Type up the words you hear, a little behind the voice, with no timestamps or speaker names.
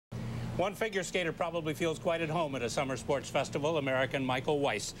One figure skater probably feels quite at home at a summer sports festival, American Michael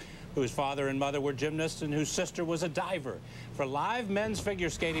Weiss, whose father and mother were gymnasts and whose sister was a diver. For live men's figure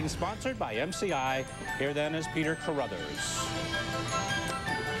skating sponsored by MCI, here then is Peter Carruthers.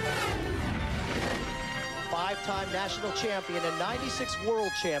 Five-time national champion and 96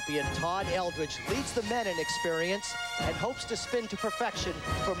 world champion Todd Eldridge leads the men in experience and hopes to spin to perfection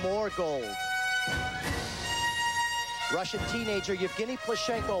for more gold. Russian teenager Yevgeny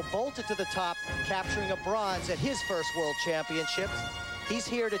Plushenko bolted to the top, capturing a bronze at his first world championships. He's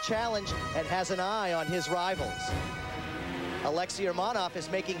here to challenge and has an eye on his rivals. Alexei Urmanov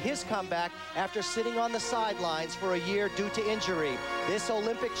is making his comeback after sitting on the sidelines for a year due to injury. This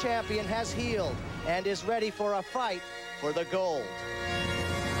Olympic champion has healed and is ready for a fight for the gold.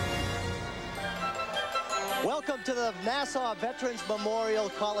 Welcome to the Nassau Veterans Memorial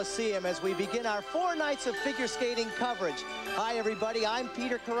Coliseum as we begin our 4 nights of figure skating coverage. Hi everybody, I'm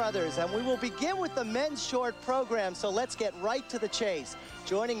Peter Carruthers and we will begin with the men's short program, so let's get right to the chase.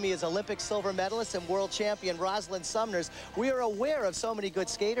 Joining me is Olympic silver medalist and world champion Rosalind Sumners. We are aware of so many good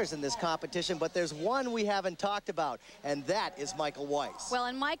skaters in this competition, but there's one we haven't talked about, and that is Michael Weiss. Well,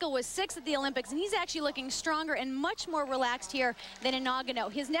 and Michael was 6th at the Olympics, and he's actually looking stronger and much more relaxed here than in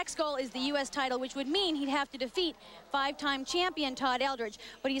Nagano. His next goal is the U.S. title, which would mean he'd have to defeat 5-time champion Todd Eldridge.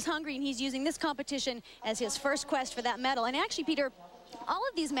 But he's hungry, and he's using this competition as his first quest for that medal. And actually, Peter, all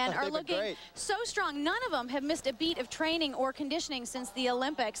of these men are looking so strong. None of them have missed a beat of training or conditioning since the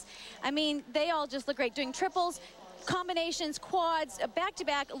Olympics. I mean, they all just look great, doing triples, combinations, quads,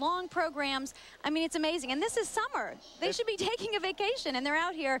 back-to-back, long programs. I mean, it's amazing. And this is summer. They should be taking a vacation, and they're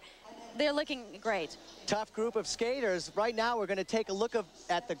out here. They're looking great. Tough group of skaters. Right now, we're going to take a look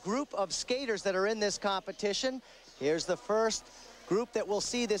at the group of skaters that are in this competition. Here's the first group that we'll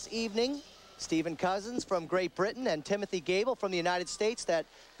see this evening. Stephen Cousins from Great Britain and Timothy Gable from the United States, that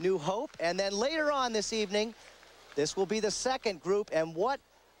New Hope. And then later on this evening, this will be the second group, and what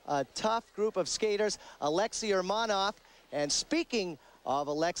a tough group of skaters, Alexei Urmanov. And speaking of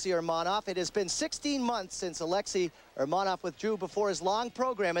Alexei Urmanov, it has been 16 months since Alexei Urmanov withdrew before his long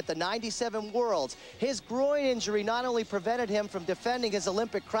program at the 97 Worlds. His groin injury not only prevented him from defending his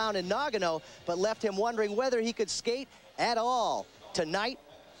Olympic crown in Nagano, but left him wondering whether he could skate at all. Tonight,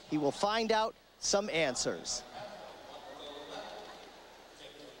 he will find out some answers.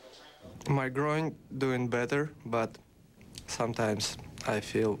 My groin doing better, but sometimes I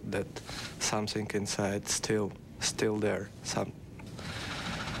feel that something inside still there. Some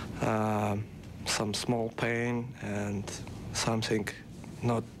small pain and something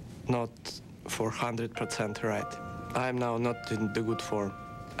not for 100% right. I'm now not in the good form.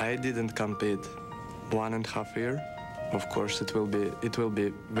 I didn't compete 1.5 years. Of course, it will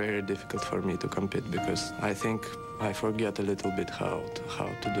be very difficult for me to compete because I think I forget a little bit how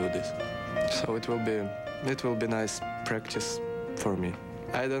to do this. So it will be nice practice for me.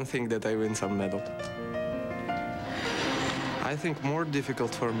 I don't think that I win some medal. I think more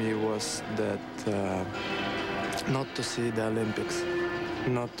difficult for me was that not to see the Olympics,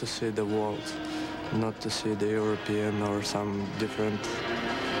 not to see the world, not to see the European or some different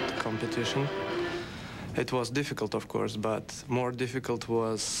competition. It was difficult, of course, but more difficult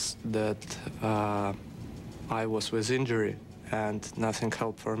was that I was with injury and nothing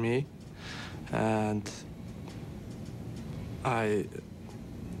helped for me, and I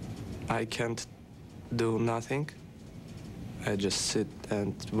can't do nothing. I just sit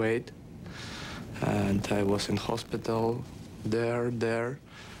and wait, and I was in hospital there,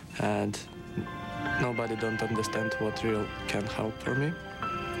 and nobody don't understand what real can help for me,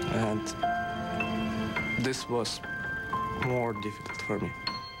 and this was more difficult for me.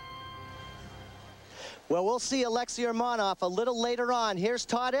 Well, we'll see Alexei Urmanov a little later on. Here's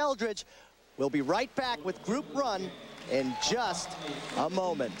Todd Eldridge. We'll be right back with Group Run in just a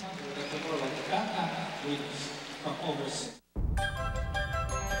moment.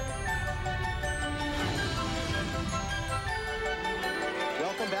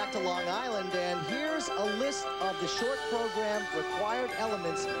 Welcome back to Long Island, and here's a list of the short program required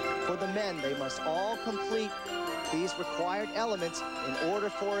elements for the men. They must all complete these required elements in order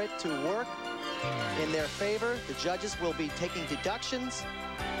for it to work in their favor. The judges will be taking deductions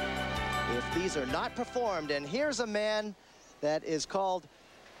if these are not performed. And here's a man that is called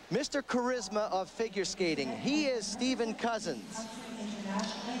Mr. Charisma of figure skating. He is Stephen Cousins.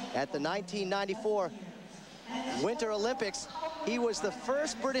 At the 1994 Winter Olympics, he was the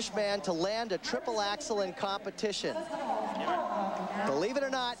first British man to land a triple axel in competition. Believe it or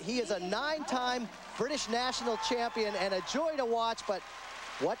not, he is a 9-time British national champion and a joy to watch, but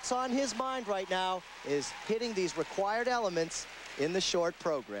what's on his mind right now is hitting these required elements in the short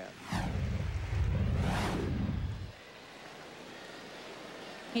program.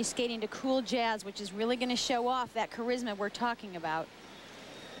 He's skating to cool jazz, which is really going to show off that charisma we're talking about.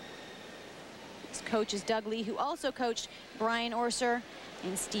 His coach is Doug Lee, who also coached Brian Orser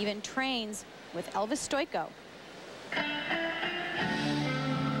and Stephen Trains with Elvis Stoico.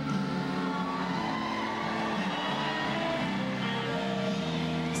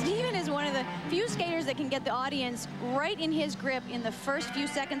 Stephen is one of the few skaters that can get the audience right in his grip in the first few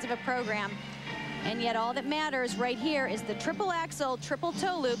seconds of a program. And yet all that matters right here is the triple axel, triple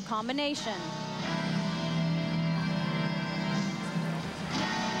toe loop combination.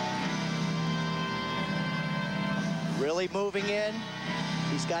 Really moving in.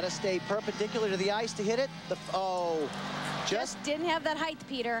 He's got to stay perpendicular to the ice to hit it. Just didn't have that height,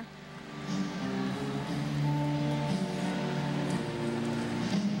 Peter.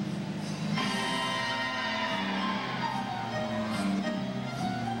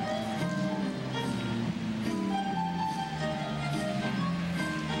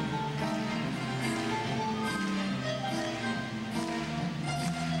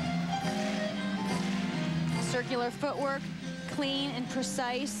 Circular footwork, clean and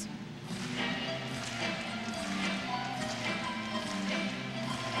precise.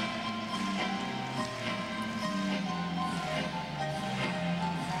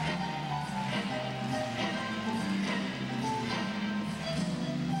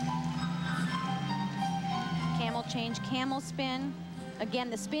 Camel change, camel spin.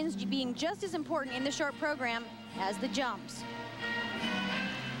 Again, the spins being just as important in the short program as the jumps.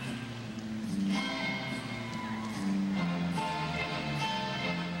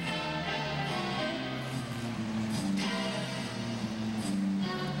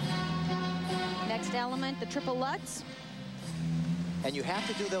 Next element, the triple Lutz. And you have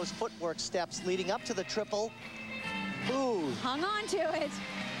to do those footwork steps leading up to the triple. Ooh. Hung on to it.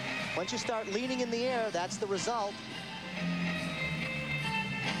 Once you start leaning in the air, that's the result.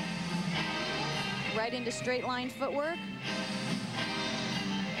 Right into straight line footwork.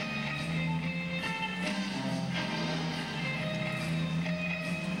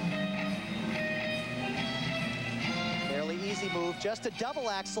 Fairly easy move, just a double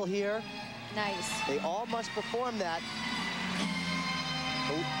axel here. Nice. They all must perform that.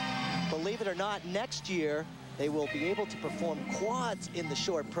 Believe it or not, next year, they will be able to perform quads in the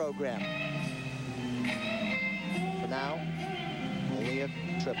short program. For now, only a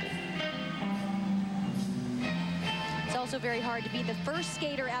triple. It's also very hard to be the first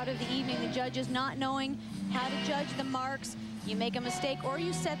skater out of the evening. The judges not knowing how to judge the marks. You make a mistake or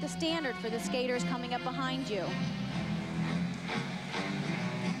you set the standard for the skaters coming up behind you.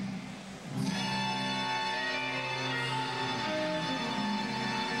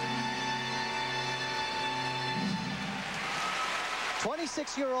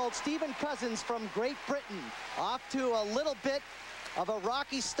 '26-year-old Stephen Cousins from Great Britain, off to a little bit of a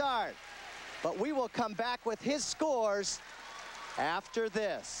rocky start. But we will come back with his scores after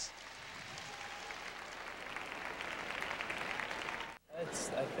this. I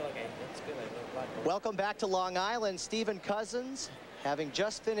feel like it's good. Welcome back to Long Island. Stephen Cousins, having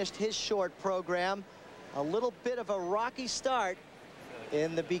just finished his short program. A little bit of a rocky start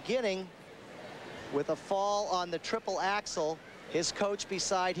in the beginning with a fall on the triple axel. His coach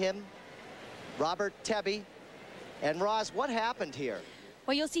beside him, Robert Tebby. And Roz, what happened here?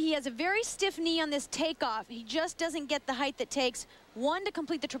 Well, you'll see he has a very stiff knee on this takeoff. He just doesn't get the height that takes one to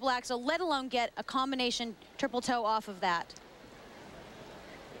complete the triple axel, let alone get a combination triple toe off of that.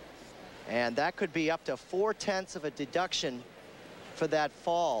 And that could be up to 4/10 of a deduction for that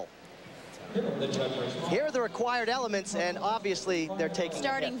fall. Here are the required elements, and obviously they're taking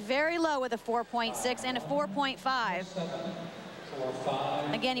starting very low with a 4.6 and a 4.5.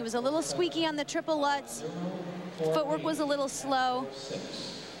 Again, he was a little squeaky on the triple Lutz. Footwork was a little slow.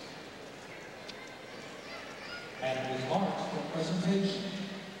 And his marks for presentation.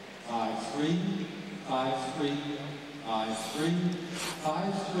 5-3, 5-3, 5-3,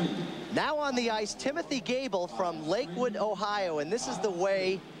 5-3. Now on the ice, Timothy Gable from Lakewood, Ohio, and this is the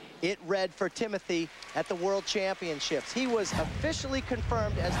way it read for Timothy at the World Championships. He was officially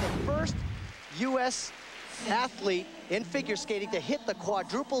confirmed as the first U.S. athlete in figure skating to hit the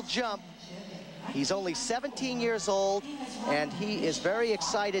quadruple jump. He's only 17 years old, and he is very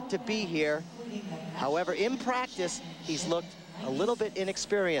excited to be here. However, in practice, he's looked a little bit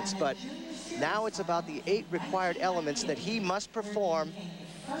inexperienced, but now it's about the 8 required elements that he must perform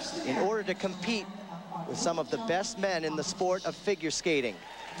in order to compete with some of the best men in the sport of figure skating.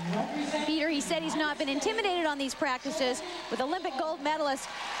 Peter, he said he's not been intimidated on these practices with Olympic gold medalists,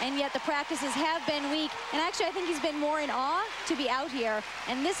 and yet the practices have been weak. And actually, I think he's been more in awe to be out here.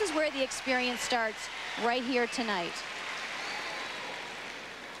 And this is where the experience starts, right here tonight.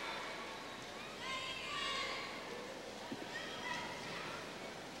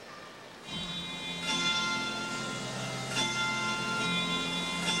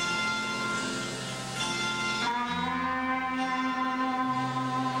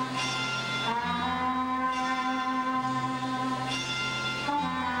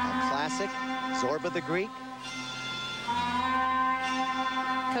 Gerba the Greek.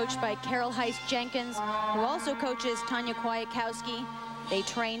 Coached by Carol Heiss-Jenkins, who also coaches Tanya Kwiatkowski. They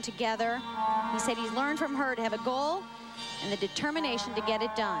train together. He said he's learned from her to have a goal and the determination to get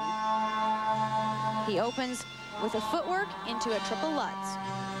it done. He opens with a footwork into a triple Lutz.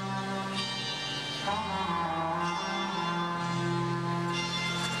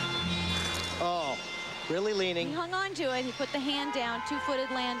 Oh, really He leaning. hung on to it. He put the hand down,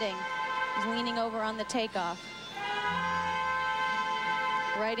 two-footed landing. He's leaning over on the takeoff.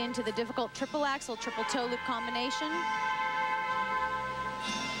 Right into the difficult triple axel, triple toe loop combination.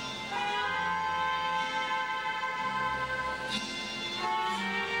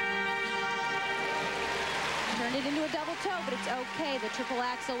 Turned it into a double toe, but it's okay. The triple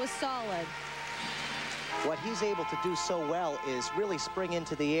axel was solid. What he's able to do so well is really spring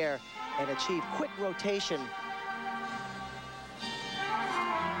into the air and achieve quick rotation.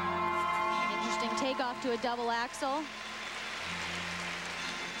 Interesting takeoff to a double axel.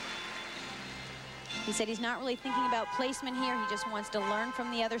 He said he's not really thinking about placement here. He just wants to learn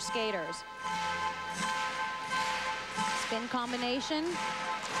from the other skaters. Spin combination.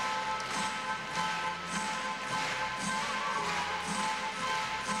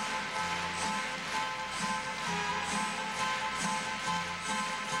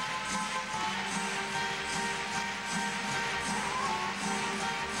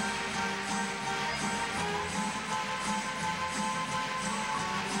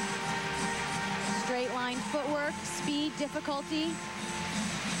 Straight line footwork, speed, difficulty.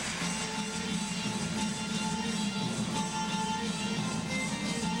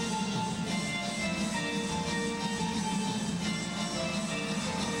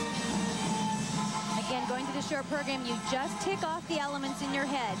 Again, going through the short program, you just tick off the elements in your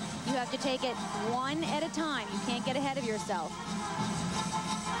head. You have to take it one at a time. You can't get ahead of yourself.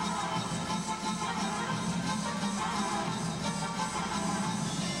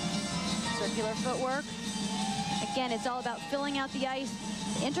 Circular footwork. Again, it's all about filling out the ice,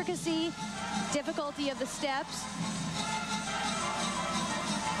 intricacy, difficulty of the steps.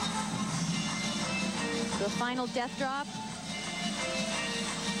 To a final death drop.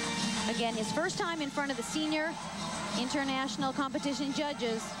 Again, his first time in front of the senior international competition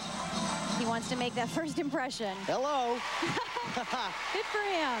judges. He wants to make that first impression. Hello. Good for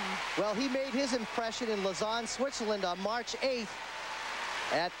him. Well, he made his impression in Lausanne, Switzerland on March 8th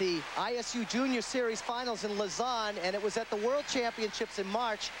at the ISU Junior Series Finals in Lausanne, and it was at the World Championships in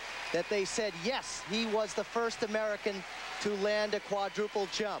March that they said, yes, he was the first American to land a quadruple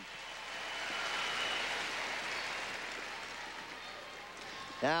jump.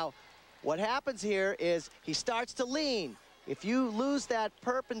 Now, what happens here is he starts to lean. If you lose that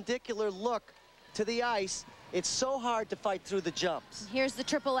perpendicular look to the ice, it's so hard to fight through the jumps. Here's the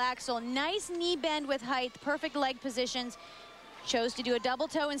triple axel. Nice knee bend with height, perfect leg positions. Chose to do a double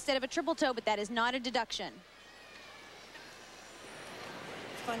toe instead of a triple toe, but that is not a deduction.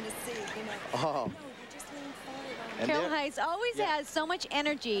 Fun to see, you know. Oh. No, you just lean forward on Carol Heiss always has so much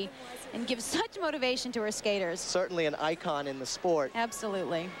energy and gives such motivation to her skaters. Certainly an icon in the sport.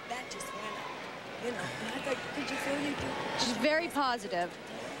 Absolutely. that just went up, you know. And I thought, did you feel you did? She's very positive.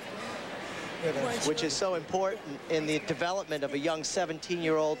 Which is so important in the development of a young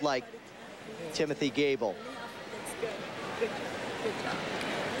 17-year-old like Timothy Gable.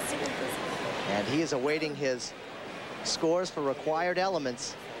 And he is awaiting his scores for required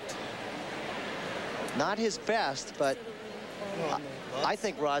elements. Not his best, but I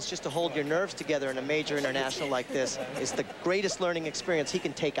think, Roz, just to hold your nerves together in a major international like this is the greatest learning experience he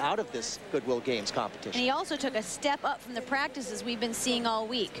can take out of this Goodwill Games competition. And he also took a step up from the practices we've been seeing all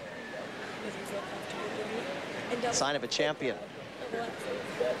week. Sign of a champion.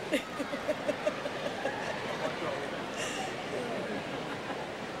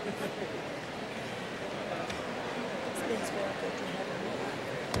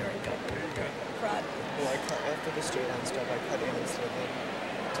 Well, I cut after the straight line stuff. I cut in instead of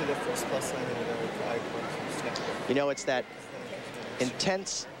to the first plus line, and then I went from step. You know, it's that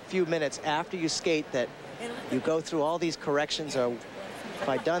intense few minutes after you skate that you go through all these corrections. Or if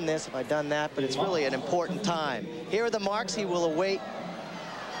I done this, if I done that, but it's really an important time. Here are the marks he will await.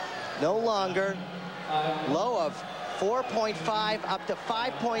 No longer. Low of 4.5 up to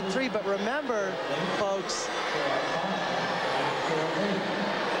 5.3, but remember, folks,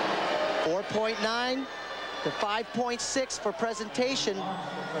 4.9 to 5.6 for presentation.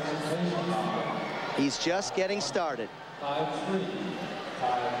 He's just getting started. 5-3,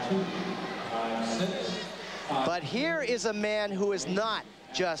 5-2, 5-6. But here is a man who is not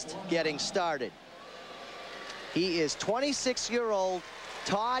just getting started. He is 26-year-old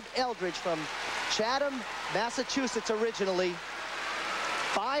Todd Eldridge from Chatham, Massachusetts originally.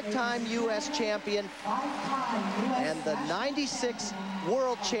 5-time U.S. champion and the 96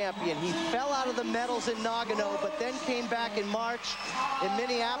 world champion. He fell out of the medals in Nagano, but then came back in March in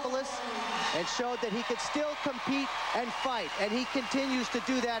Minneapolis and showed that he could still compete and fight. And he continues to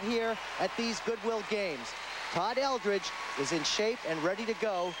do that here at these Goodwill Games. Todd Eldridge is in shape and ready to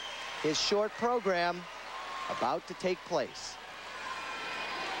go. His short program about to take place.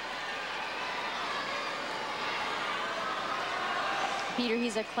 Peter,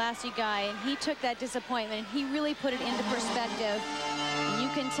 he's a classy guy, and he took that disappointment and he really put it into perspective. And you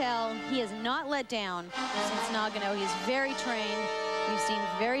can tell he has not let down since Nagano. He's very trained. We've seen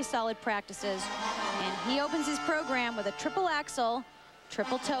very solid practices. And he opens his program with a triple axel,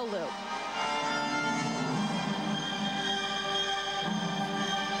 triple toe loop.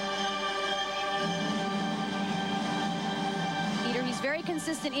 Peter, he's very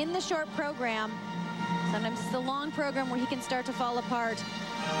consistent in the short program. Sometimes it's the long program where he can start to fall apart.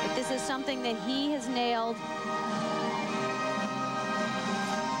 But this is something that he has nailed.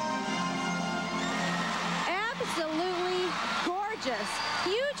 Absolutely gorgeous.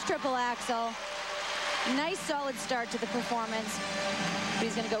 Huge triple axel. Nice solid start to the performance. But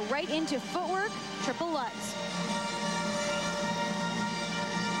he's going to go right into footwork, triple lutz.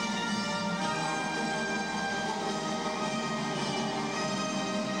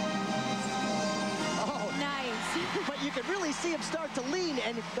 But you can really see him start to lean,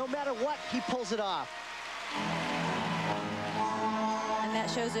 and no matter what, he pulls it off. And that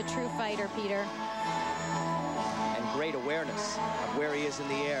shows a true fighter, Peter. And great awareness of where he is in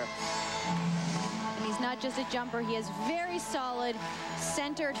the air. And he's not just a jumper, he has very solid,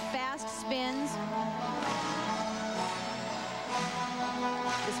 centered, fast spins.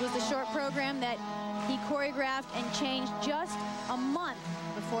 This was the short program that he choreographed and changed just a month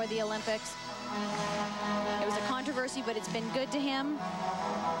before the Olympics. It was a controversy, but it's been good to him.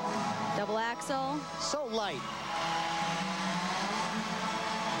 Double axel. So light.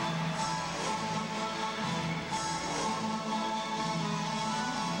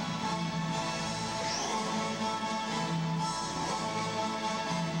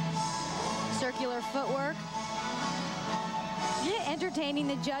 Circular footwork. Entertaining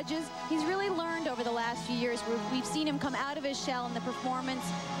the judges. He's really learned over the last few years. We've seen him come out of his shell in the performance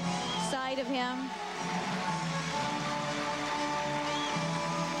side of him.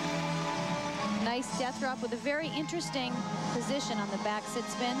 Nice death drop with a very interesting position on the back sit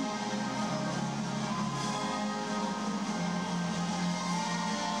spin.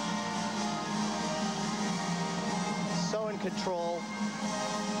 So in control.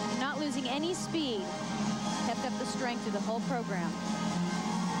 Not losing any speed. Kept up the strength through the whole program.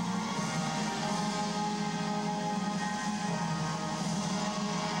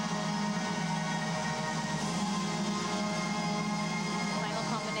 Final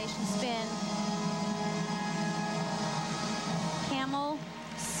combination spin. Camel,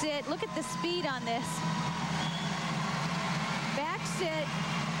 sit. Look at the speed on this. Back sit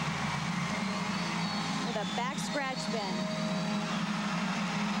with a back scratch spin.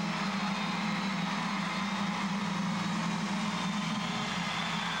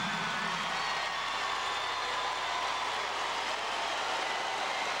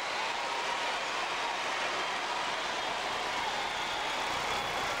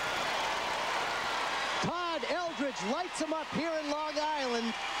 Eldridge lights him up here in Long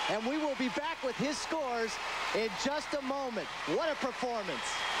Island, and we will be back with his scores in just a moment. What a performance.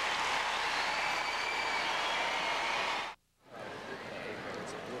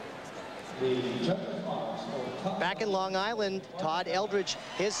 Back in Long Island, Todd Eldridge,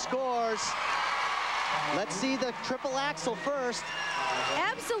 his scores. Let's see the triple axel first.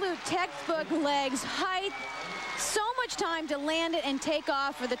 Absolute textbook legs, height, so much time to land it and take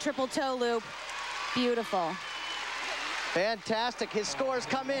off for the triple toe loop. Beautiful. Fantastic. His scores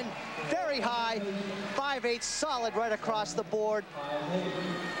come in very high. 5/8 solid right across the board.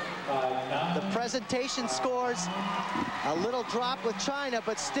 The presentation scores, a little drop with China,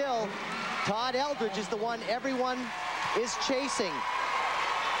 but still, Todd Eldridge is the one everyone is chasing.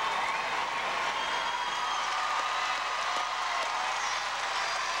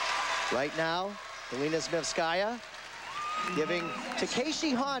 Right now, Helena Smevskaya giving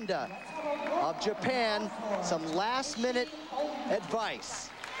Takeshi Honda of Japan some last-minute advice.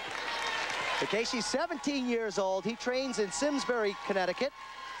 Takeshi's 17 years old. He trains in Simsbury, Connecticut.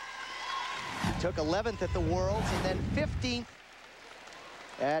 He took 11th at the Worlds and then 15th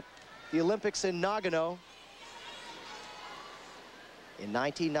at the Olympics in Nagano. In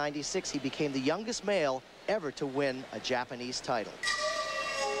 1996, he became the youngest male ever to win a Japanese title.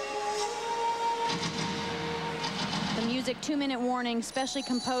 The music 2-minute warning, specially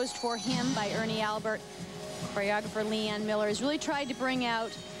composed for him by Ernie Albert. Choreographer Leanne Miller has really tried to bring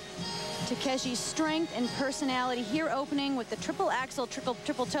out Takeshi's strength and personality here, opening with the triple axel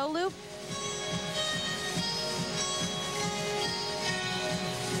triple toe loop.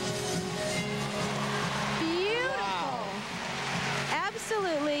 Beautiful. Wow.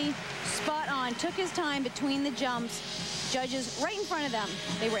 Absolutely spot on. Took his time between the jumps. Judges right in front of them.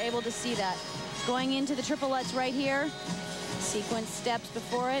 They were able to see that. Going into the triple Lutz right here. Sequence steps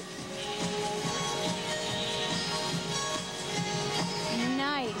before it.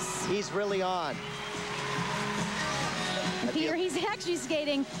 Nice. He's really on. And Peter, he's actually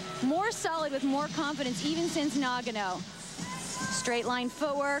skating more solid with more confidence even since Nagano. Straight line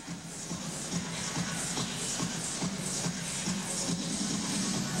footwork.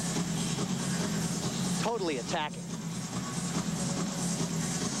 Totally attacking.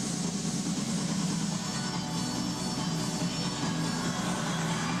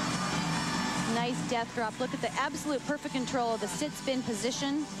 Nice death drop. Look at the absolute perfect control of the sit spin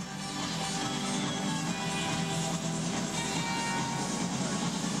position.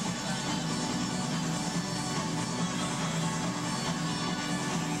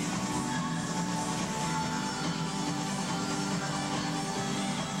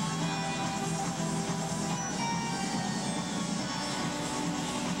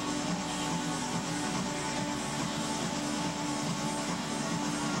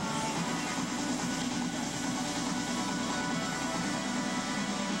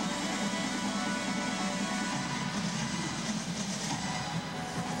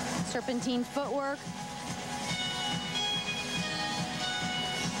 Serpentine footwork.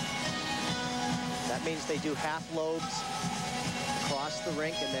 That means they do half lobes across the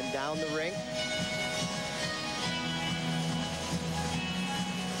rink and then down the rink.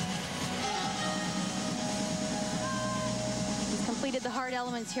 He's completed the hard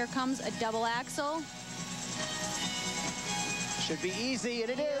elements. Here comes a double axel. Should be easy,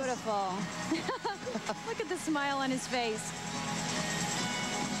 and it is. Beautiful. Look at the smile on his face.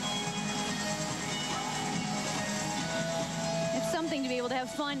 Something to be able to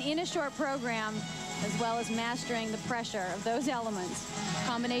have fun in a short program, as well as mastering the pressure of those elements.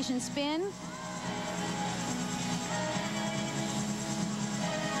 Combination spin.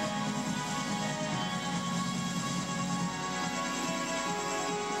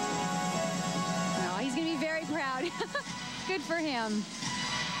 Oh, he's going to be very proud. Good for him.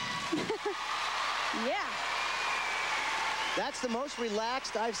 Yeah. That's the most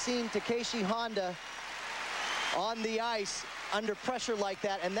relaxed I've seen Takeshi Honda on the ice under pressure like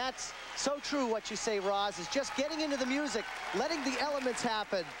that, and that's so true what you say, Roz, is just getting into the music, letting the elements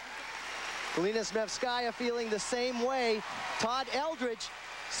happen. Galina Smevskaya feeling the same way. Todd Eldridge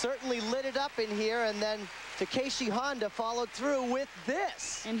certainly lit it up in here, and then Takeshi Honda followed through with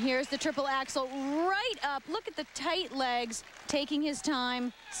this. And here's the triple axel right up. Look at the tight legs, taking his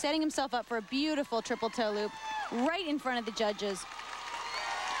time, setting himself up for a beautiful triple toe loop right in front of the judges.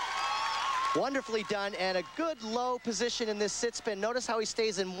 Wonderfully done, and a good low position in this sit spin. Notice how he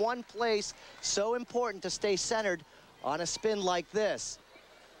stays in one place. So important to stay centered on a spin like this.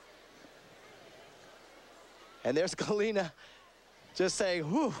 And there's Galina just saying,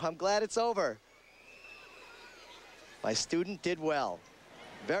 whew, I'm glad it's over. My student did well.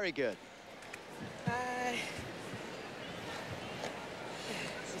 Very good. This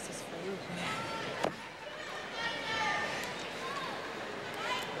is for you.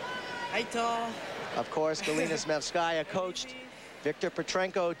 Of course, Galina Smevskaya coached Victor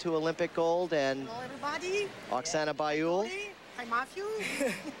Petrenko to Olympic gold, and Hello, everybody. Oksana Bayul. Hi, Matthew.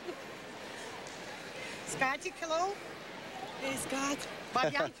 Scotty, hello. Hey, Scott.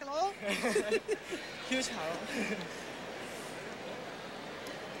 Fabian, hello. Huge hello.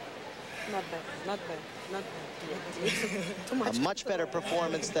 Not bad, not bad, not bad. Too much. A much better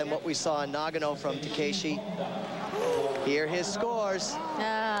performance than what we saw in Nagano from Takeshi. Here his scores.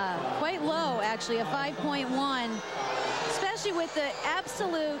 Quite low, actually, a 5.1, especially with the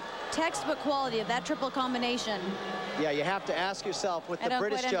absolute textbook quality of that triple combination. Yeah, you have to ask yourself, with the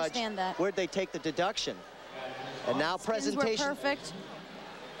British judge, where'd they take the deduction? And now presentation. Were perfect.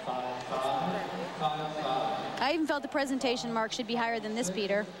 I even felt the presentation mark should be higher than this,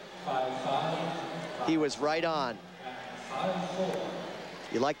 Peter. He was right on.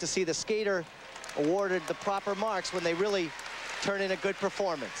 You like to see the skater awarded the proper marks when they really turn in a good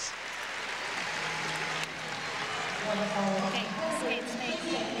performance.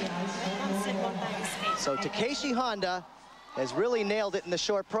 So Takeshi Honda has really nailed it in the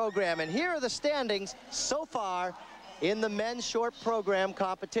short program, and here are the standings so far in the men's short program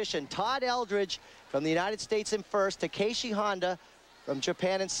competition. Todd Eldridge from the United States in first, Takeshi Honda from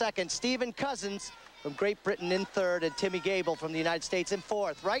Japan in second, Stephen Cousins from Great Britain in third, and Timmy Gable from the United States in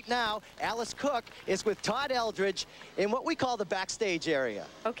fourth. Right now, Alice Cook is with Todd Eldridge in what we call the backstage area.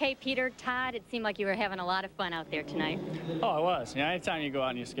 Okay, Peter, Todd, it seemed like you were having a lot of fun out there tonight. Oh, I was. Yeah, anytime you go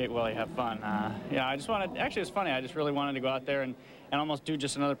out and you skate well, you have fun. Yeah, I just wanted, actually, it's funny, I just really wanted to go out there and almost do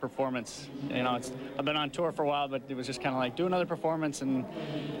just another performance. You know, I've been on tour for a while, but it was just kind of like do another performance and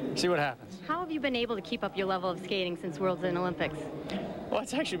see what happens. How have you been able to keep up your level of skating since Worlds and Olympics? Well,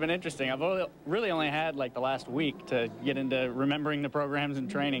 it's actually been interesting. I've really only had like the last week to get into remembering the programs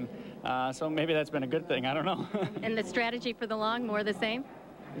and training. So maybe that's been a good thing. I don't know. And the strategy for the long, more the same?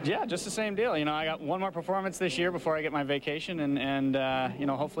 Yeah, just the same deal. You know, I got one more performance this year before I get my vacation, and you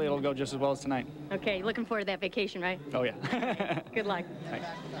know, hopefully it'll go just as well as tonight. Okay, looking forward to that vacation, right? Oh, yeah. Good luck. Thanks.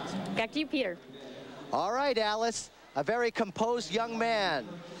 Back to you, Peter. All right, Alice, a very composed young man.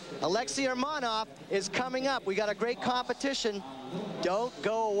 Alexei Urmanov is coming up. We got a great competition. Don't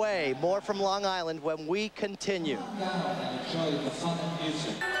go away. More from Long Island when we continue.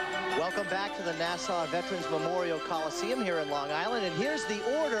 Welcome back to the Nassau Veterans Memorial Coliseum here in Long Island. And here's the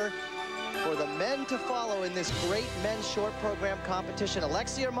order for the men to follow in this great men's short program competition.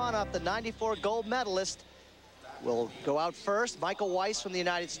 Alexei Urmanov, the '94 gold medalist, will go out first. Michael Weiss from the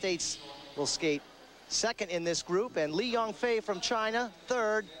United States will skate second in this group. And Li Yongfei from China,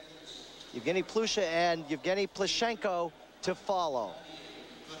 third. Evgeny Plusha and Yevgeny Plishenko to follow.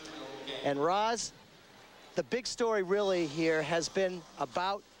 And Roz, the big story really here has been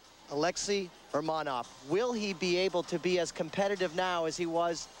about Alexei Urmanov. Will he be able to be as competitive now as he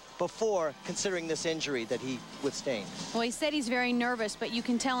was before, considering this injury that he withstained? Well, he said he's very nervous, but you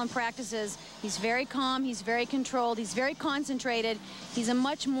can tell in practices he's very calm, he's very controlled, he's very concentrated. He's a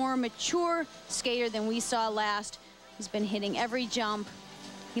much more mature skater than we saw last. He's been hitting every jump.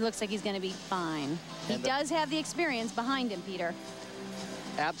 He looks like he's going to be fine. He does have the experience behind him, Peter.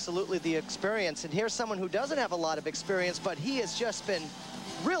 Absolutely the experience. And here's someone who doesn't have a lot of experience, but he has just been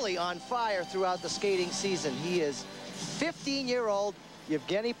really on fire throughout the skating season. He is 15-year-old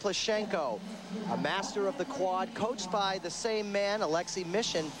Yevgeny Plishenko, a master of the quad, coached by the same man, Alexei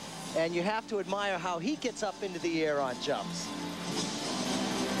Mishin, and you have to admire how he gets up into the air on jumps.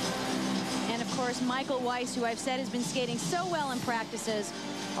 And of course, Michael Weiss, who I've said has been skating so well in practices,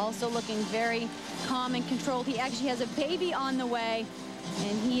 also looking very calm and controlled. He actually has a baby on the way,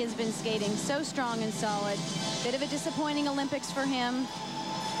 and he has been skating so strong and solid. Bit of a disappointing Olympics for him.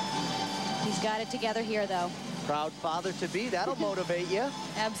 He's got it together here, though. Proud father-to-be, that'll motivate you.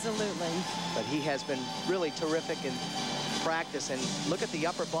 Absolutely. But he has been really terrific in practice, and look at the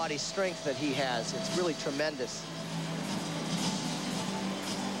upper body strength that he has. It's really tremendous.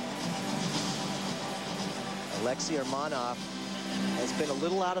 Alexei Urmanov has been a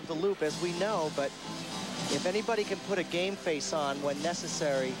little out of the loop, as we know, but if anybody can put a game face on when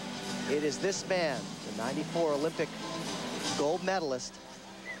necessary, it is this man, the '94 Olympic gold medalist.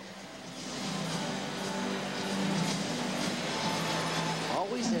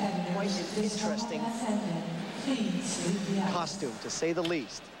 Always in quite an interesting costume, to say the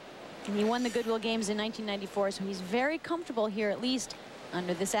least. And he won the Goodwill Games in 1994, so he's very comfortable here, at least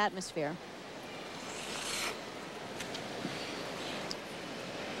under this atmosphere.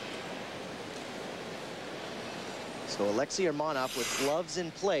 So Alexei Urmanov, with gloves in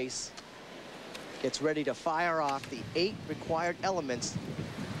place, gets ready to fire off the 8 required elements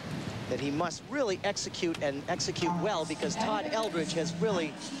that he must really execute, and execute well, because Todd Eldridge has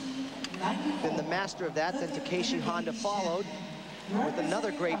really been the master of that. Then Takeshi Honda followed with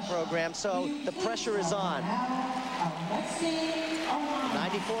another great program, so the pressure is on.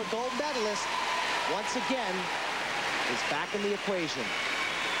 94 gold medalist, once again, is back in the equation.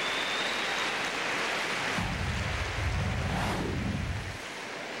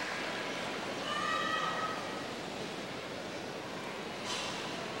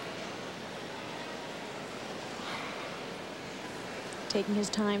 Taking his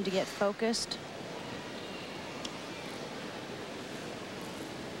time to get focused.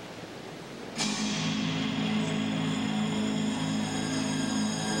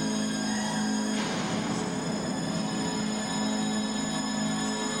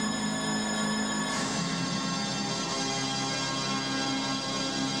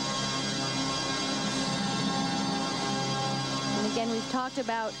 And again, we've talked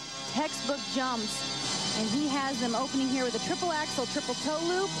about textbook jumps. And he has them opening here with a triple axel, triple toe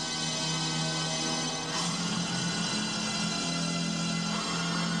loop.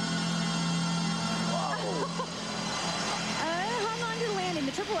 Hung on to the landing.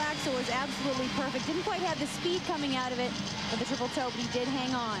 The triple triple axel was absolutely perfect. Didn't quite have the speed coming out of it with the triple toe, but he did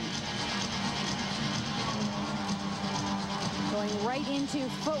hang on. Going right into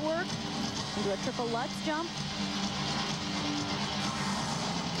footwork, into a triple Lutz jump.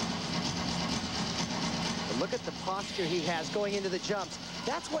 But look at the posture he has going into the jumps.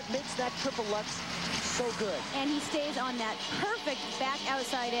 That's what makes that triple Lutz so good. And he stays on that perfect back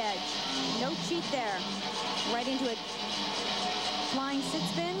outside edge. No cheat there. Right into a flying sit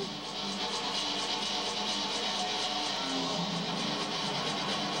spin.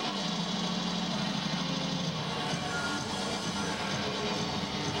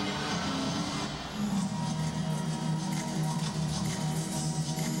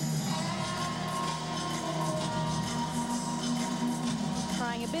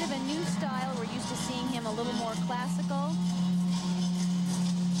 Trying a bit of a new style. We're used to seeing him a little more classical.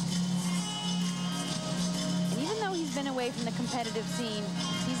 And even though he's been away from the competitive scene,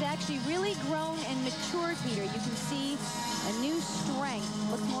 he's actually really grown and matured, Peter. You can see a new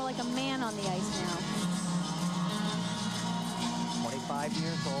strength. Looks more like a man on the ice now. 25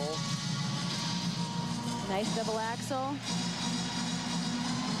 years old. Nice double axel.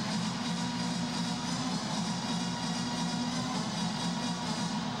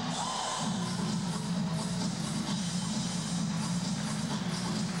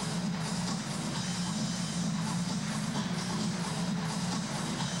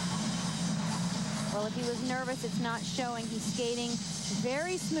 Well, if he was nervous, it's not showing. He's skating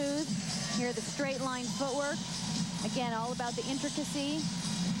very smooth. Here, the straight line footwork. Again, all about the intricacy.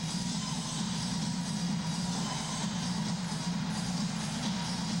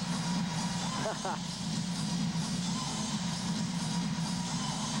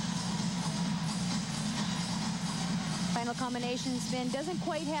 Final combination spin doesn't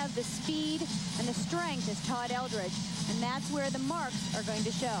quite have the speed and the strength as Todd Eldredge, and that's where the marks are going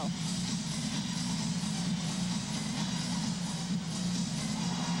to show.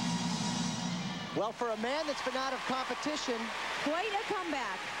 Well, for a man that's been out of competition, quite a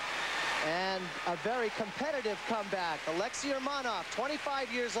comeback. And a very competitive comeback. Alexei Urmanov,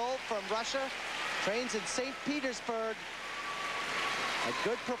 25 years old, from Russia, trains in St. Petersburg. A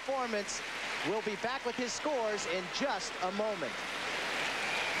good performance. We'll be back with his scores in just a moment.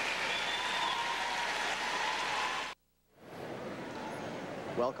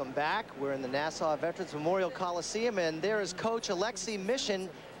 Welcome back. We're in the Nassau Veterans Memorial Coliseum, and there is Coach Alexei Mishin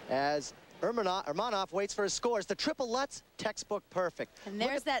as Urmanov waits for his scores. The triple Lutz, textbook perfect. And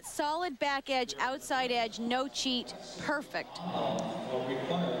there's that solid back edge, outside edge, no cheat, perfect.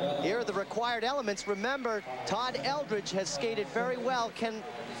 Here are the required elements. Remember, Todd Eldredge has skated very well. Can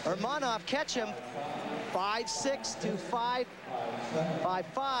Urmanov catch him? 5.6 to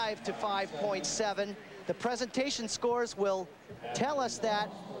 5.5 to 5.7. The presentation scores will tell us that.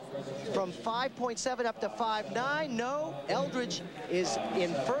 From 5.7 up to 5.9. No, Eldredge is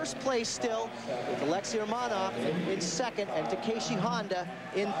in first place still, with Alexei Urmanov in second and Takeshi Honda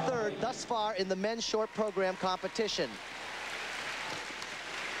in third thus far in the men's short program competition.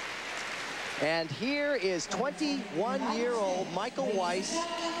 And here is 21-year-old Michael Weiss,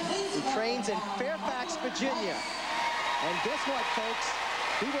 who trains in Fairfax, Virginia. And guess what, folks?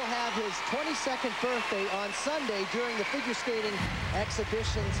 He will have his 22nd birthday on Sunday during the figure skating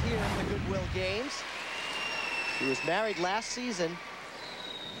exhibitions here at the Goodwill Games. He was married last season.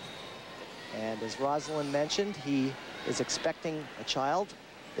 And as Rosalind mentioned, he is expecting a child.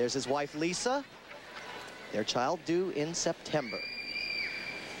 There's his wife, Lisa. Their child due in September.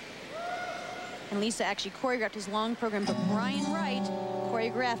 And Lisa actually choreographed his long program, but Brian Wright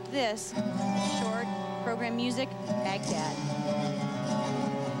choreographed this short program music, Baghdad.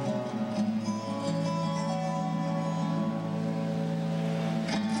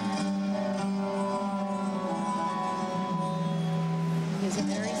 It's a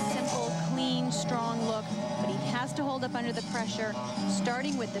very simple, clean, strong look, but he has to hold up under the pressure,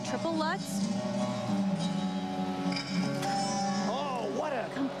 starting with the triple Lutz. Oh, what a...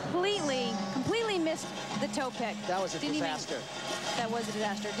 Completely missed the toe pick. That was a disaster. That was a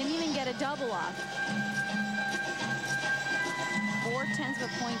disaster. Didn't even get a double off. 0.4 of a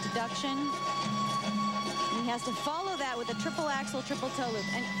point deduction. And he has to follow that with a triple axel, triple toe loop.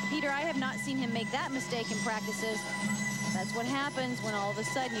 And Peter, I have not seen him make that mistake in practices. That's what happens when all of a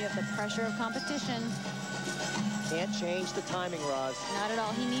sudden you have the pressure of competition. Can't change the timing, Roz. Not at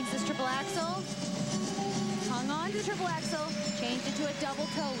all. He needs this triple axel. Hung on to the triple axel, changed it to a double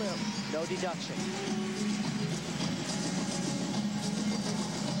toe loop. No deduction.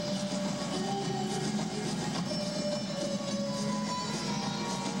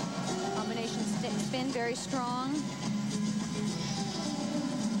 Combination spin, very strong.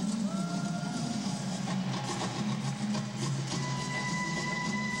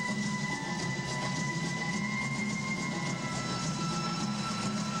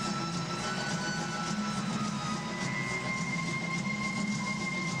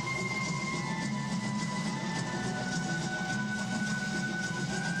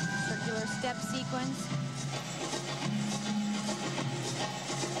 sequence.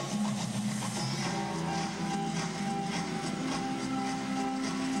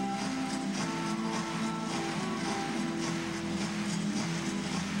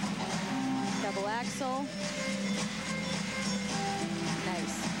 Double axel.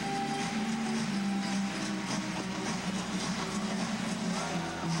 Nice.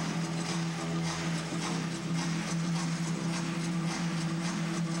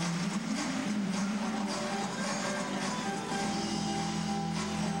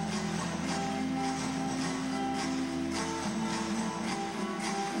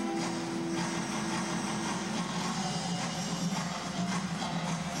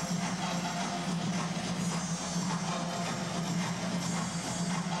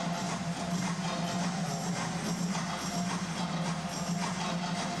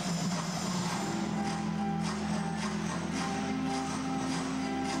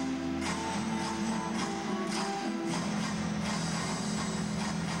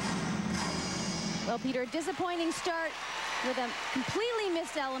 Well, Peter, a disappointing start with a completely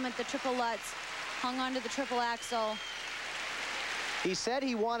missed element, the triple Lutz. Hung on to the triple axel. He said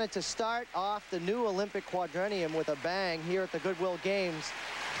he wanted to start off the new Olympic quadrennium with a bang here at the Goodwill Games,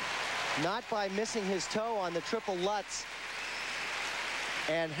 not by missing his toe on the triple Lutz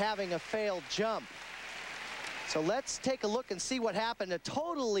and having a failed jump. So let's take a look and see what happened. A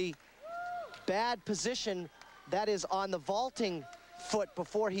totally bad position that is on the vaulting foot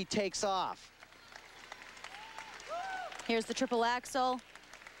before he takes off. Here's the triple axel.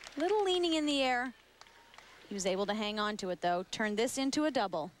 Little leaning in the air. He was able to hang on to it, though. Turn this into a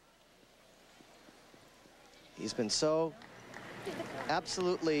double. He's been so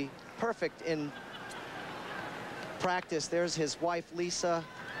absolutely perfect in practice. There's his wife, Lisa.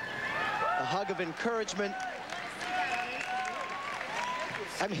 A hug of encouragement.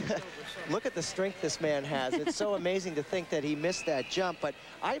 I mean, look at the strength this man has. It's so amazing to think that he missed that jump, but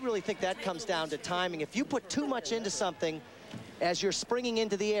I really think that comes down to timing. If you put too much into something as you're springing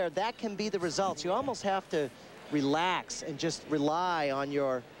into the air, that can be the results. You almost have to relax and just rely on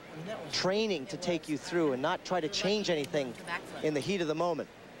your training to take you through and not try to change anything in the heat of the moment.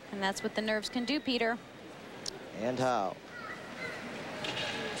 And that's what the nerves can do, Peter. And how?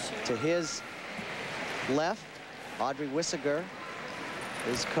 To his left, Audrey Wissiger,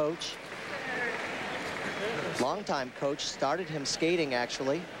 his coach, longtime coach, started him skating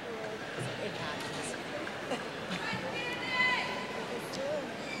actually.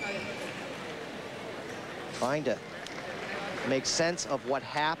 Trying to make sense of what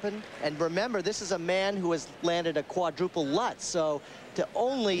happened. And remember, this is a man who has landed a quadruple Lutz, so to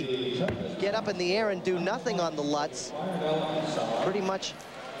only get up in the air and do nothing on the Lutz, pretty much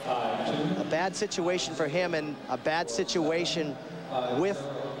a bad situation for him and a bad situation with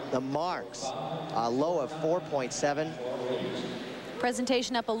the marks. A low of 4.7.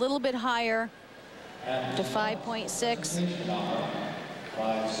 Presentation up a little bit higher to 5.6.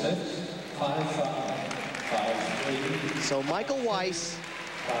 5.6, 5.5, 5.3. So Michael Weiss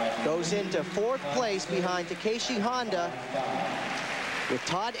goes into fourth place behind Takeshi Honda with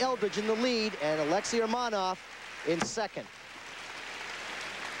Todd Eldridge in the lead and Alexei Urmanov in second.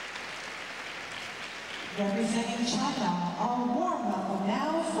 Representing China, our warm-up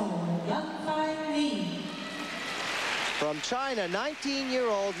now for Yangfei Li. From China,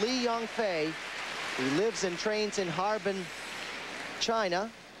 19-year-old Li Yangfei, who lives and trains in Harbin, China,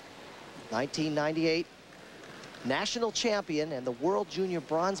 1998 national champion and the world junior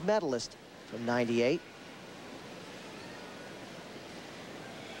bronze medalist from '98.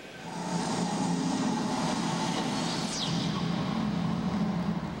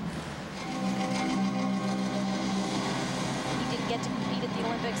 Get to compete at the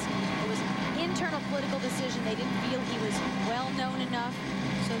Olympics. It was an internal political decision. They didn't feel he was well known enough.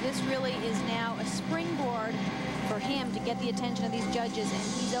 So this really is now a springboard for him to get the attention of these judges. And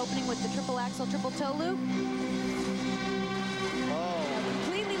he's opening with the triple axel, triple toe loop. Oh. Now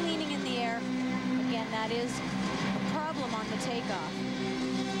completely leaning in the air. Again, that is a problem on the takeoff.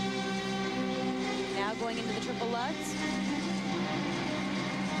 Now going into the triple Lutz.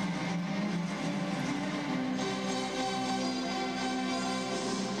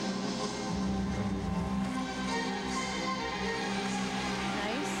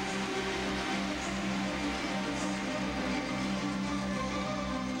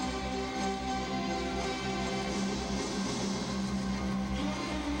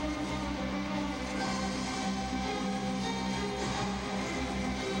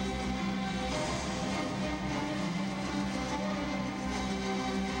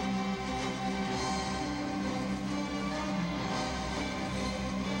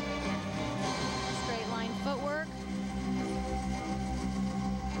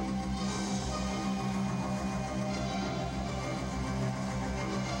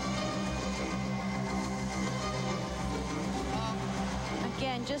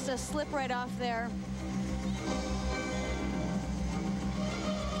 Again, just a slip right off there.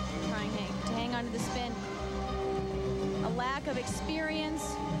 Trying to hang on to the spin. A lack of experience.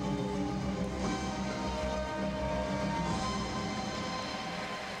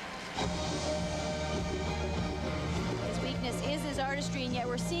 His weakness is his artistry, and yet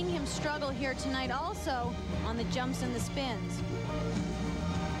we're seeing him struggle here tonight also on the jumps and the spins.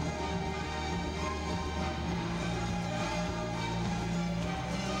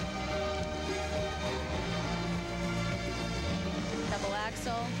 Double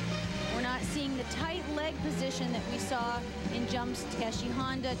axel. We're not seeing the tight leg position that we saw in jumps Takeshi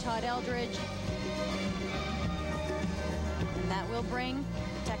Honda, Todd Eldridge. And that will bring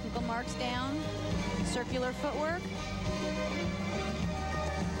technical marks down. Circular footwork.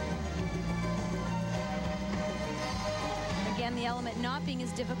 Again, the element not being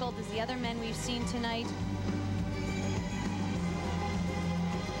as difficult as the other men we've seen tonight.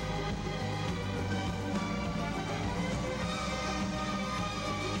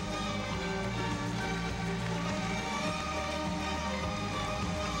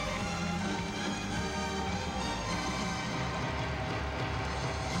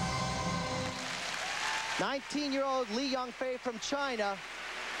 '19-year-old Li Yongfei from China.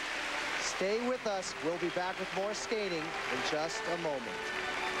 Stay with us. We'll be back with more skating in just a moment.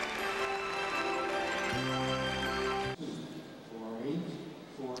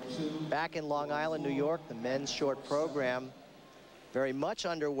 Back in Long Island, New York, the men's short program very much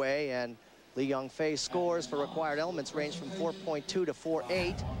underway, and Li Yongfei's scores for required elements range from 4.2 to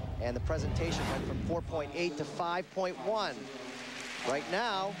 4.8, and the presentation went from 4.8 to 5.1. Right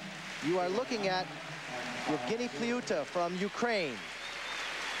now, you are looking at Evgeny Pliuta from Ukraine,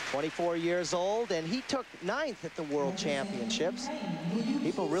 24 years old, and he took 9th at the World Championships.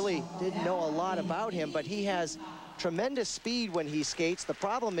 People really didn't know a lot about him, but he has tremendous speed when he skates. The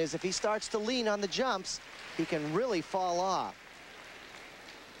problem is if he starts to lean on the jumps, he can really fall off.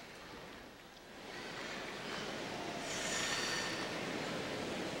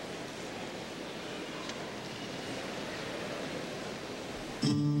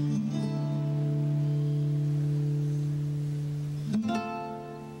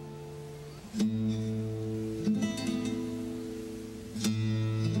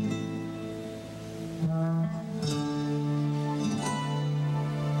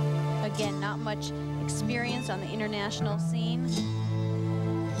 Again, not much experience on the international scene.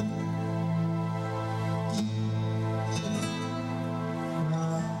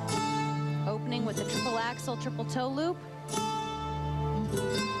 Opening with a triple axel, triple toe loop.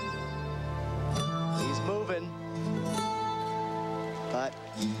 He's moving, but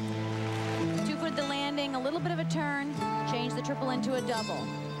 2-foot at the landing, a little bit of a turn, change the triple into a double.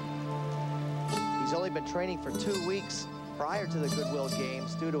 he's only been training for 2 weeks prior to the Goodwill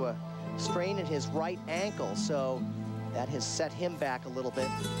Games due to a strain in his right ankle, so that has set him back a little bit.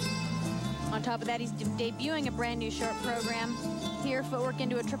 On top of that, he's debuting a brand new short program. Here, footwork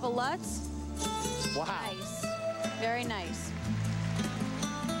into a triple Lutz. Wow. Nice. Very nice.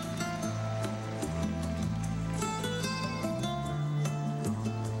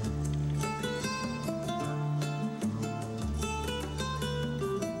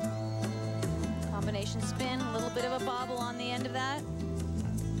 Combination spin, a little bit of a bobble on the end of that.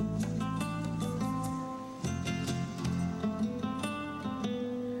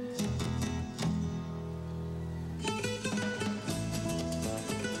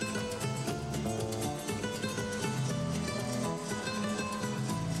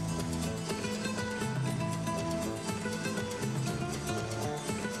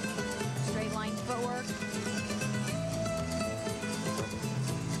 Straight line footwork.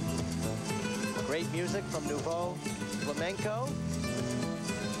 Great music from Nouveau Flamenco.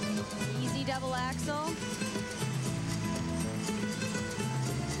 Easy double axel.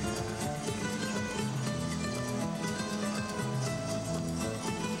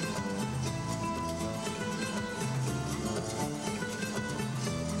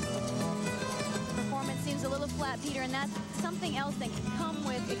 Performance seems a little flat, Peter, and that's something else that can come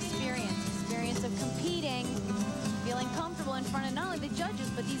with experience. Experience of competing, feeling comfortable in front of not only the judges,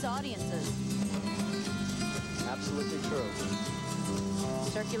 but these audiences. Absolutely true.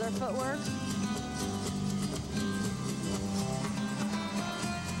 Circular footwork.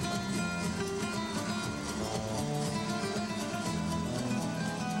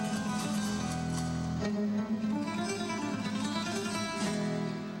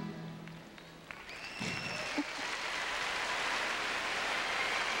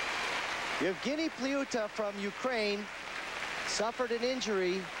 Evgeny Pliuta from Ukraine suffered an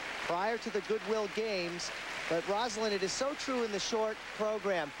injury prior to the Goodwill Games. But Rosalind, it is so true in the short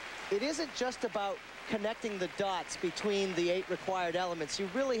program. It isn't just about connecting the dots between the 8 required elements. You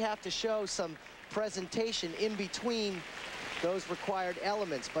really have to show some presentation in between those required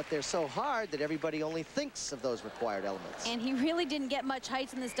elements, but they're so hard that everybody only thinks of those required elements. And he really didn't get much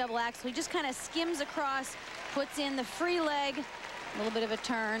heights in this double axel. He just kind of skims across, puts in the free leg, a little bit of a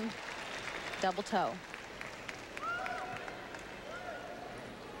turn, double toe.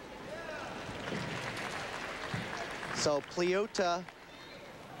 So Pliuta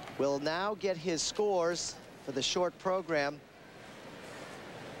will now get his scores for the short program.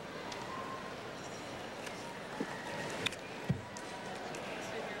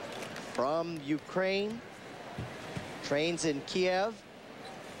 From Ukraine, trains in Kiev.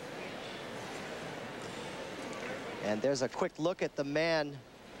 And there's a quick look at the man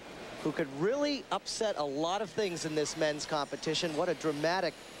who could really upset a lot of things in this men's competition. What a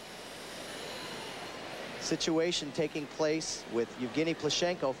dramatic situation taking place with Evgeny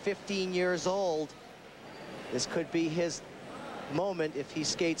Plushenko, 15 years old. This could be his moment if he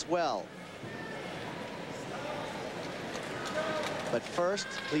skates well. But first,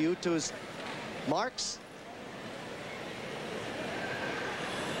 Pliuta's marks.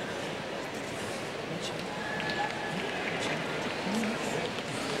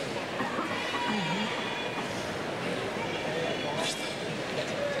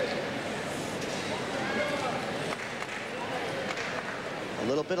 A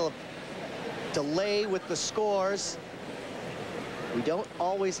little bit of delay with the scores. We don't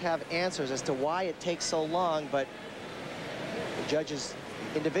always have answers as to why it takes so long, but the judges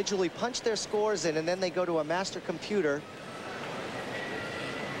individually punch their scores in, and then they go to a master computer.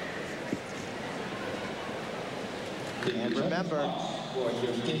 And remember,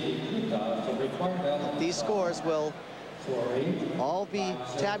 these scores will all be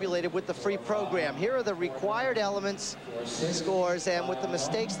tabulated with the free program. Here are the required elements scores, and with the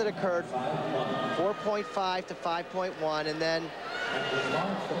mistakes that occurred, 4.5 to 5.1, and then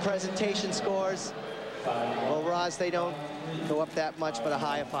the presentation scores. Well, Roz, they don't go up that much, but a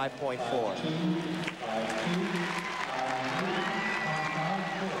high of 5.4.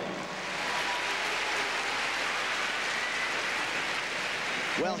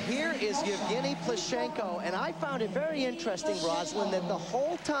 Well, here is Evgeny Plushenko, and I found it very interesting, Rosalind, that the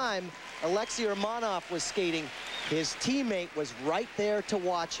whole time Alexei Romanov was skating, his teammate was right there to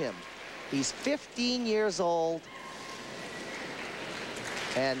watch him. He's 15 years old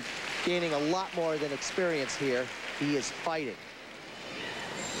and gaining a lot more than experience here. He is fighting.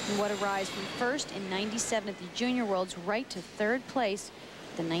 And what a rise from first in '97 at the Junior Worlds right to third place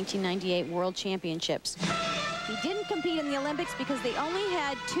at the 1998 World Championships. He didn't compete in the Olympics because they only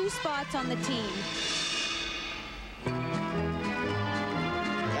had 2 spots on the team.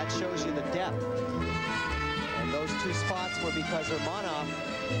 That shows you the depth. And those 2 spots were because Romanov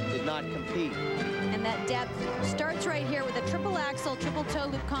did not compete. And that depth starts right here with a triple axel, triple toe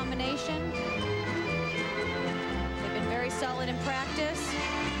loop combination. They've been very solid in practice.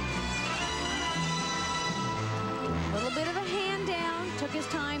 A little bit of a hand down, took his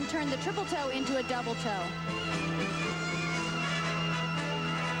time, turned the triple toe into a double toe.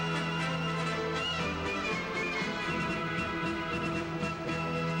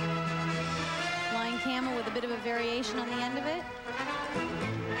 Flying camel with a bit of a variation on the end of it.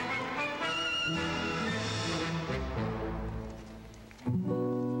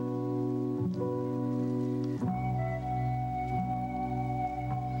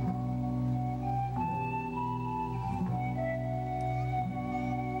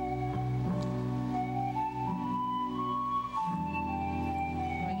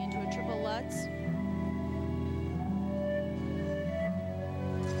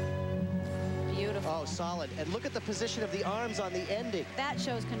 Oh, solid. And look at the position of the arms on the ending. That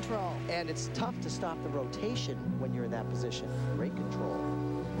shows control. And it's tough to stop the rotation when you're in that position. Great control.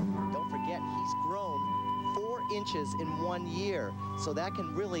 Don't forget, he's grown 4 inches in 1 year. So that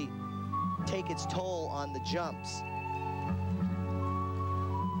can really take its toll on the jumps.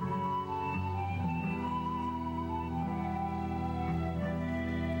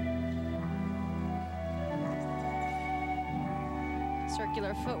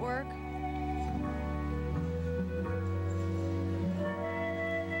 Circular footwork.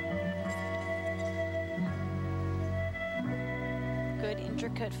 Good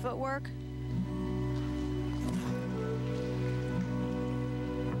intricate footwork.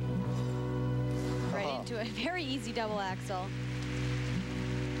 Right into a very easy double axel.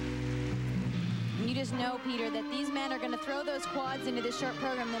 And you just know, Peter, that these men are going to throw those quads into this short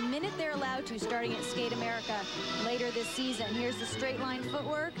program the minute they're allowed to, starting at Skate America later this season. Here's the straight line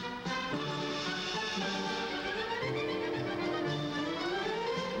footwork.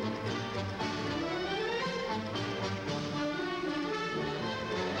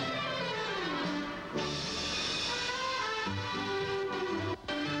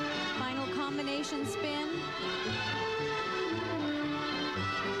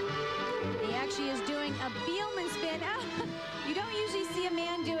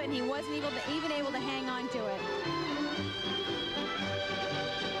 him do it, and he wasn't even able to hang on to it.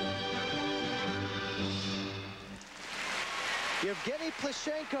 Yevgeny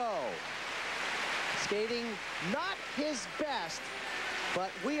Plishenko, skating not his best,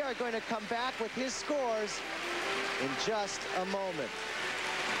 but we are going to come back with his scores in just a moment.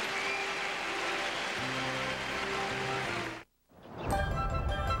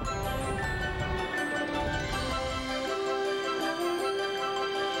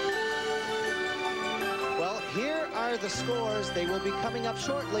 Here are the scores. They will be coming up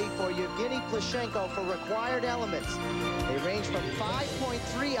shortly for Yevgeny Plishenko for required elements. They range from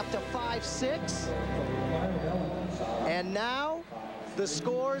 5.3 up to 5.6. And now the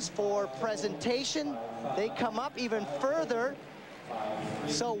scores for presentation, they come up even further.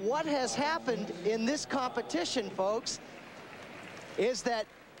 So what has happened in this competition, folks, is that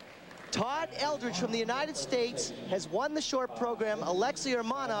Todd Eldridge from the United States has won the short program. Alexei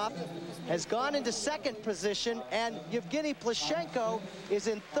Urmanov has gone into second position, and Yevgeny Plishenko is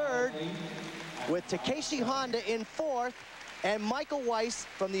in third, with Takeshi Honda in fourth, and Michael Weiss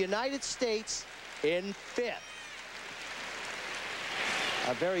from the United States in fifth.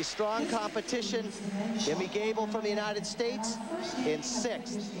 A very strong competition. Jimmy Gable from the United States in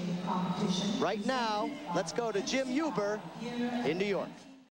sixth. Right now, let's go to Jim Huber in New York.